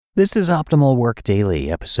This is Optimal Work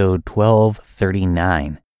Daily, episode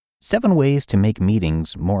 1239, 7 Ways to Make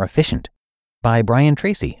Meetings More Efficient, by Brian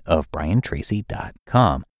Tracy of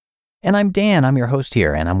briantracy.com. And I'm Dan, I'm your host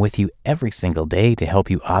here, and I'm with you every single day to help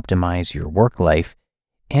you optimize your work life.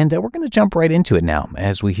 And we're going to jump right into it now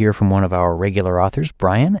as we hear from one of our regular authors,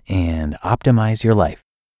 Brian, and optimize your life.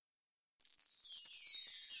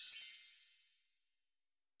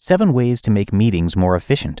 7 Ways to Make Meetings More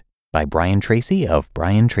Efficient, by Brian Tracy of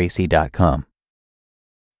briantracy.com.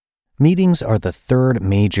 Meetings are the third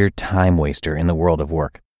major time waster in the world of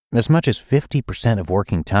work. As much as 50% of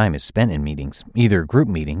working time is spent in meetings, either group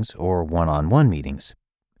meetings or one-on-one meetings.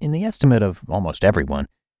 In the estimate of almost everyone,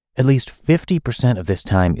 at least 50% of this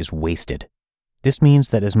time is wasted. This means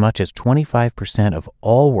that as much as 25% of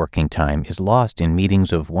all working time is lost in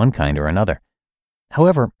meetings of one kind or another.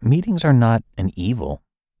 However, meetings are not an evil.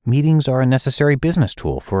 Meetings are a necessary business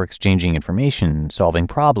tool for exchanging information, solving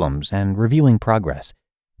problems, and reviewing progress.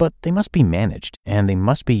 But they must be managed, and they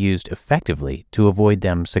must be used effectively to avoid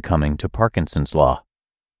them succumbing to Parkinson's law.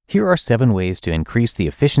 Here are 7 ways to increase the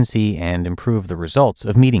efficiency and improve the results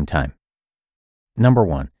of meeting time. Number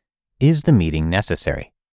 1. Is the meeting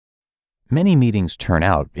necessary? Many meetings turn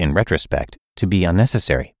out, in retrospect, to be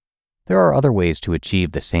unnecessary. There are other ways to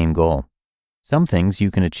achieve the same goal. Some things you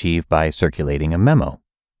can achieve by circulating a memo.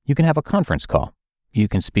 You can have a conference call. You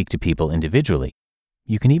can speak to people individually.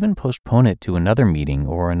 You can even postpone it to another meeting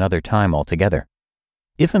or another time altogether.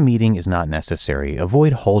 If a meeting is not necessary,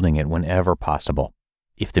 avoid holding it whenever possible.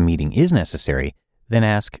 If the meeting is necessary, then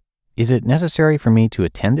ask, is it necessary for me to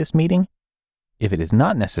attend this meeting? If it is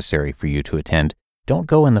not necessary for you to attend, don't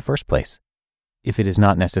go in the first place. If it is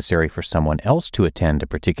not necessary for someone else to attend a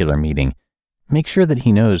particular meeting, make sure that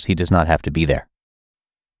he knows he does not have to be there.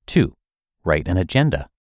 2. Write an agenda.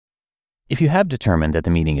 If you have determined that the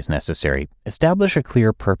meeting is necessary, establish a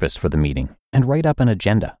clear purpose for the meeting and write up an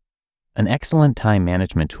agenda. An excellent time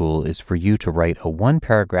management tool is for you to write a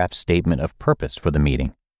 1-paragraph statement of purpose for the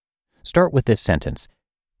meeting. Start with this sentence: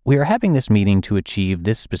 we are having this meeting to achieve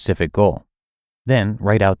this specific goal. Then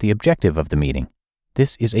write out the objective of the meeting.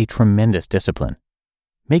 This is a tremendous discipline.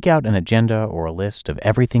 Make out an agenda or a list of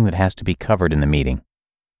everything that has to be covered in the meeting.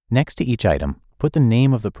 Next to each item, put the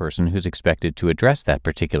name of the person who's expected to address that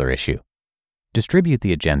particular issue. Distribute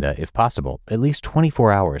the agenda, if possible, at least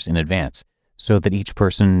 24 hours in advance, so that each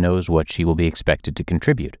person knows what she will be expected to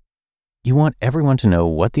contribute. You want everyone to know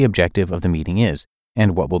what the objective of the meeting is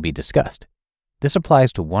and what will be discussed. This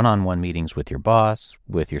applies to one-on-one meetings with your boss,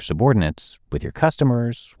 with your subordinates, with your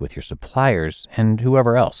customers, with your suppliers, and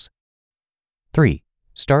whoever else. 3.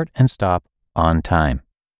 Start and stop on time.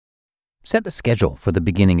 Set a schedule for the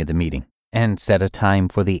beginning of the meeting and set a time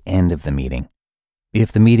for the end of the meeting.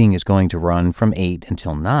 If the meeting is going to run from 8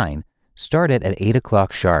 until 9, start it at 8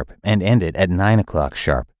 o'clock sharp and end it at 9 o'clock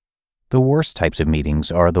sharp. The worst types of meetings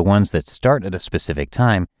are the ones that start at a specific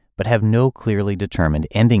time but have no clearly determined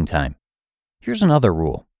ending time. Here's another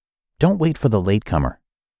rule. Don't wait for the latecomer.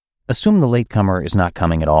 Assume the latecomer is not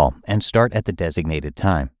coming at all and start at the designated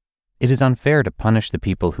time. It is unfair to punish the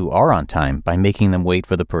people who are on time by making them wait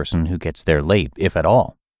for the person who gets there late, if at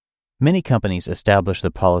all. Many companies establish the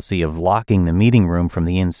policy of locking the meeting room from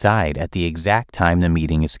the inside at the exact time the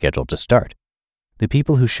meeting is scheduled to start. The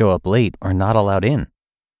people who show up late are not allowed in.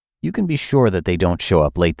 You can be sure that they don't show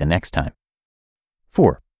up late the next time.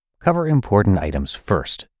 4. Cover important items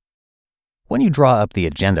first. When you draw up the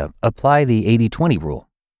agenda, apply the 80-20 rule.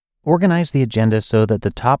 Organize the agenda so that the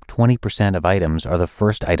top 20% of items are the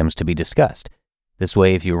first items to be discussed. This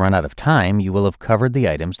way, if you run out of time, you will have covered the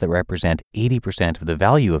items that represent 80% of the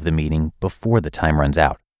value of the meeting before the time runs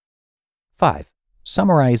out. 5.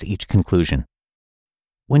 Summarize each conclusion.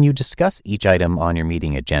 When you discuss each item on your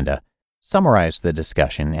meeting agenda, summarize the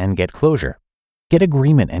discussion and get closure. Get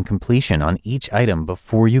agreement and completion on each item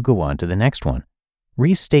before you go on to the next one.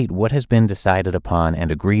 Restate what has been decided upon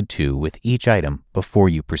and agreed to with each item before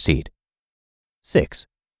you proceed. 6.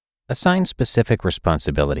 Assign specific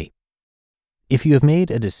responsibility. If you have made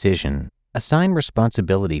a decision, assign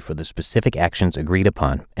responsibility for the specific actions agreed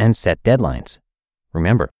upon and set deadlines.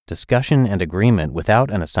 Remember, discussion and agreement without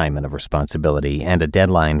an assignment of responsibility and a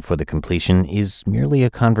deadline for the completion is merely a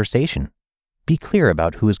conversation. Be clear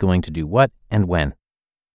about who is going to do what and when.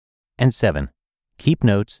 And 7. Keep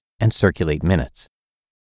notes and circulate minutes.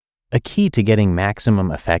 A key to getting maximum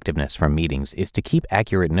effectiveness from meetings is to keep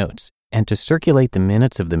accurate notes and to circulate the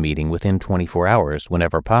minutes of the meeting within 24 hours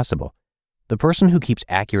whenever possible. The person who keeps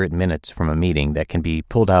accurate minutes from a meeting that can be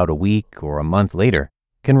pulled out a week or a month later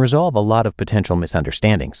can resolve a lot of potential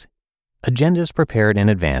misunderstandings. Agendas prepared in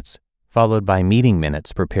advance, followed by meeting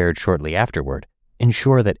minutes prepared shortly afterward,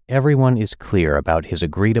 ensure that everyone is clear about his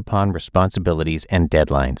agreed-upon responsibilities and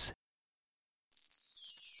deadlines.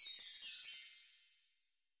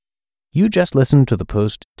 You just listened to the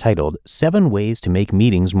post titled 7 Ways to Make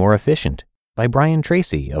Meetings More Efficient by Brian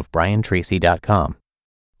Tracy of briantracy.com.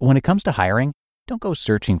 When it comes to hiring, don't go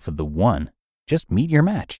searching for the one. Just meet your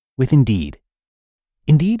match with Indeed.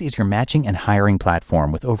 Indeed is your matching and hiring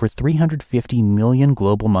platform with over 350 million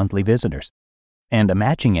global monthly visitors and a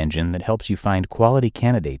matching engine that helps you find quality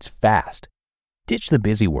candidates fast. Ditch the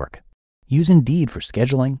busy work. Use Indeed for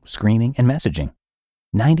scheduling, screening, and messaging.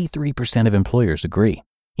 93% of employers agree.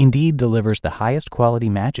 Indeed delivers the highest quality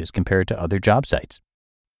matches compared to other job sites.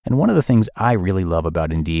 And one of the things I really love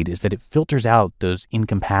about Indeed is that it filters out those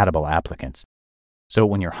incompatible applicants. So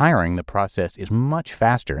when you're hiring, the process is much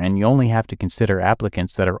faster and you only have to consider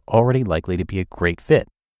applicants that are already likely to be a great fit.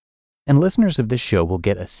 And listeners of this show will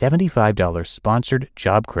get a $75 sponsored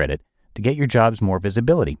job credit to get your jobs more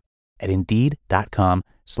visibility at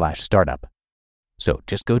Indeed.com/startup. So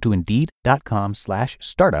just go to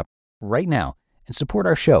Indeed.com/startup right now and support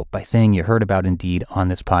our show by saying you heard about Indeed on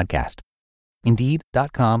this podcast.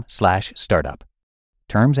 Indeed.com/startup.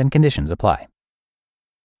 Terms and conditions apply.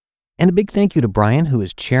 And a big thank you to Brian, who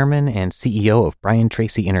is chairman and CEO of Brian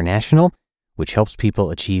Tracy International, which helps people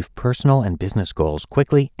achieve personal and business goals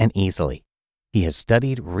quickly and easily. He has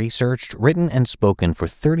studied, researched, written, and spoken for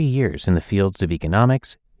 30 years in the fields of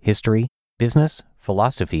economics, history, business,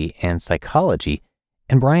 philosophy, and psychology,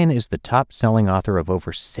 and Brian is the top-selling author of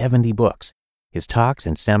over 70 books. His talks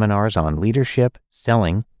and seminars on leadership,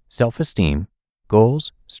 selling, self-esteem,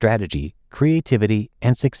 goals, strategy, creativity,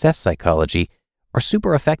 and success psychology are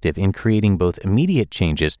super effective in creating both immediate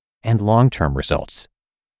changes and long-term results.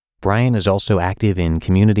 Brian is also active in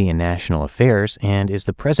community and national affairs and is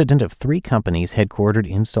the president of 3 companies headquartered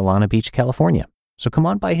in Solana Beach, California. So come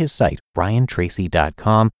on by his site,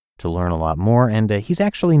 briantracy.com, to learn a lot more, and he's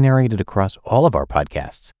actually narrated across all of our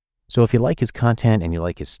podcasts. So if you like his content and you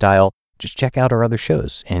like his style, just check out our other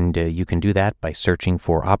shows, and you can do that by searching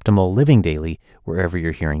for Optimal Living Daily wherever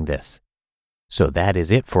you're hearing this. So that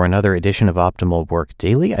is it for another edition of Optimal Work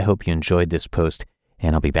Daily. I hope you enjoyed this post,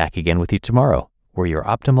 and I'll be back again with you tomorrow, where your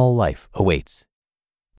optimal life awaits.